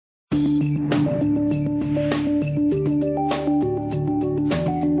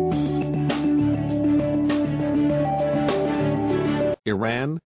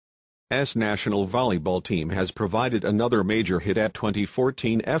Iran's national volleyball team has provided another major hit at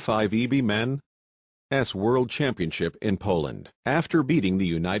 2014 FIVB Men's World Championship in Poland. After beating the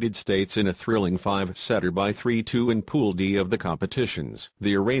United States in a thrilling 5-setter by 3-2 in Pool D of the competitions,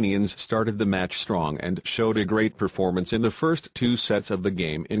 the Iranians started the match strong and showed a great performance in the first 2 sets of the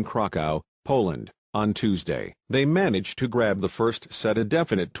game in Krakow, Poland. On Tuesday, they managed to grab the first set a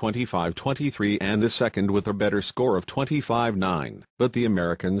definite 25-23 and the second with a better score of 25-9. But the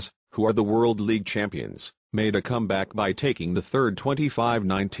Americans, who are the World League champions, made a comeback by taking the third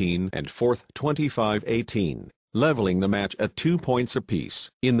 25-19 and fourth 25-18, leveling the match at 2 points apiece.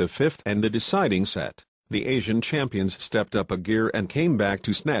 In the fifth and the deciding set, the Asian champions stepped up a gear and came back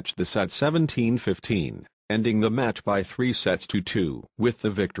to snatch the set 17-15, ending the match by 3-2. With the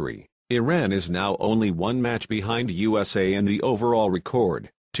victory, Iran is now only 1 match behind USA in the overall record,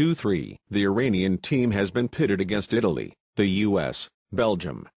 2-3. The Iranian team has been pitted against Italy, the US,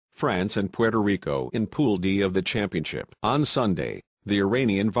 Belgium, France and Puerto Rico in Pool D of the championship. On Sunday, the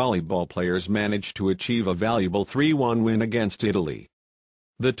Iranian volleyball players managed to achieve a valuable 3-1 win against Italy.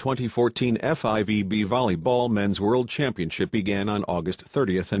 The 2014 FIVB Volleyball Men's World Championship began on August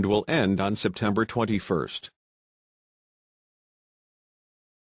 30 and will end on September 21.